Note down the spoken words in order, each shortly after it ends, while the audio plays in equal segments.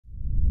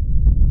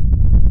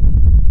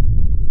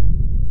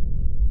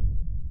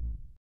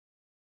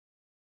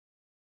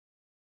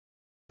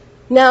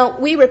Now,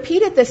 we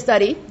repeated this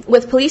study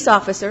with police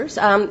officers.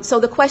 So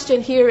the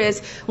question here is,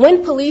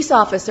 when police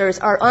officers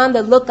are on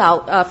the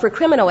lookout for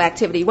criminal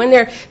activity, when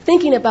they're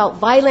thinking about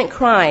violent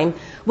crime,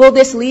 will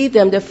this lead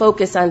them to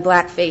focus on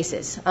black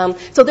faces?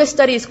 So this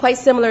study is quite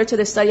similar to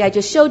the study I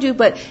just showed you,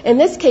 but in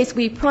this case,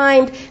 we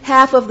primed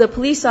half of the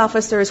police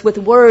officers with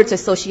words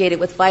associated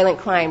with violent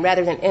crime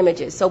rather than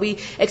images. So we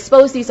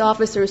exposed these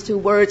officers to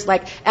words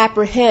like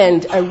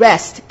apprehend,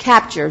 arrest,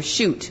 capture,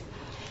 shoot.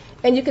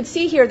 And you can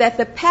see here that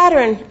the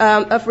pattern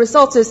of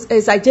results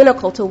is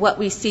identical to what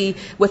we see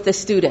with the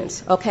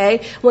students,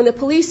 okay? When the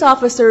police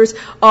officers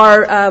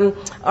are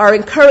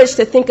encouraged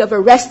to think of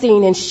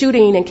arresting and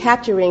shooting and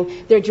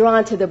capturing, they're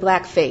drawn to the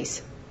black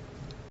face.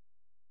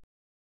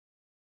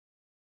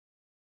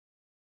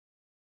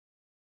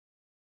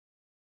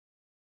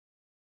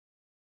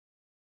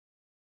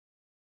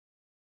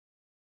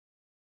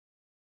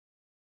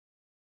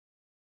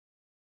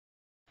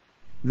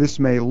 This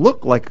may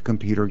look like a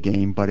computer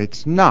game, but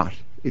it's not.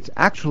 It's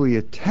actually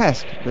a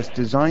test that's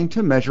designed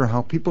to measure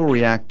how people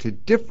react to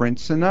different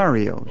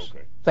scenarios.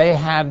 They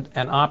had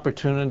an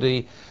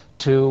opportunity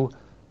to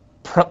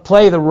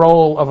play the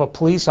role of a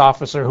police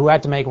officer who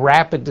had to make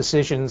rapid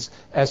decisions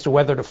as to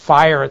whether to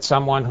fire at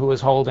someone who was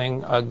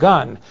holding a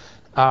gun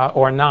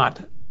or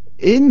not.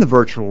 In the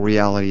virtual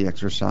reality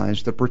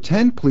exercise, the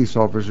pretend police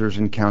officers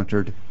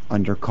encountered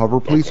undercover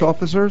police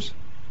officers,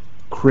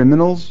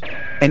 criminals,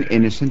 and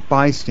innocent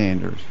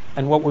bystanders.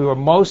 And what we were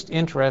most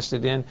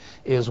interested in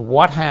is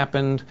what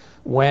happened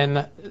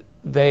when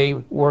they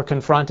were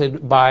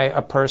confronted by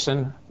a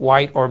person,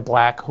 white or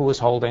black, who was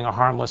holding a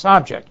harmless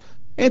object.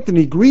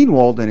 Anthony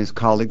Greenwald and his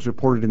colleagues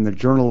reported in the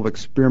Journal of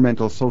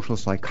Experimental Social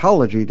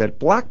Psychology that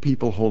black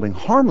people holding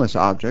harmless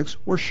objects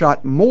were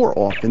shot more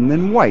often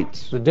than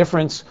whites. The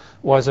difference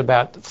was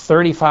about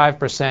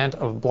 35%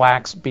 of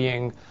blacks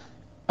being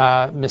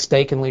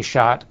mistakenly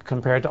shot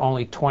compared to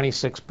only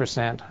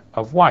 26%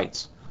 of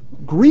whites.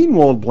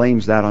 Greenwald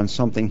blames that on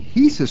something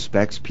he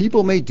suspects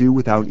people may do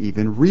without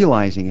even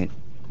realizing it,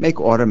 make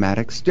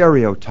automatic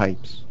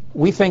stereotypes.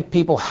 We think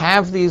people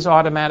have these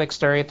automatic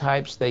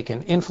stereotypes. They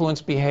can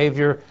influence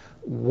behavior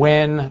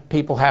when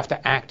people have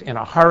to act in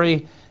a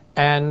hurry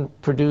and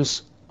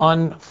produce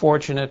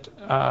unfortunate,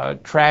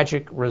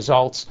 tragic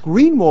results.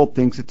 Greenwald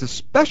thinks it's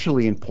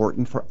especially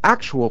important for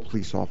actual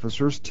police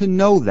officers to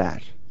know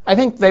that. I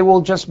think they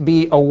will just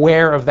be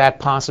aware of that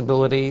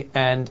possibility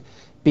and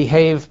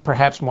behave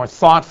perhaps more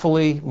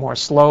thoughtfully, more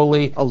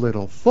slowly. A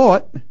little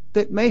thought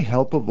that may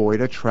help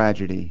avoid a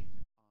tragedy.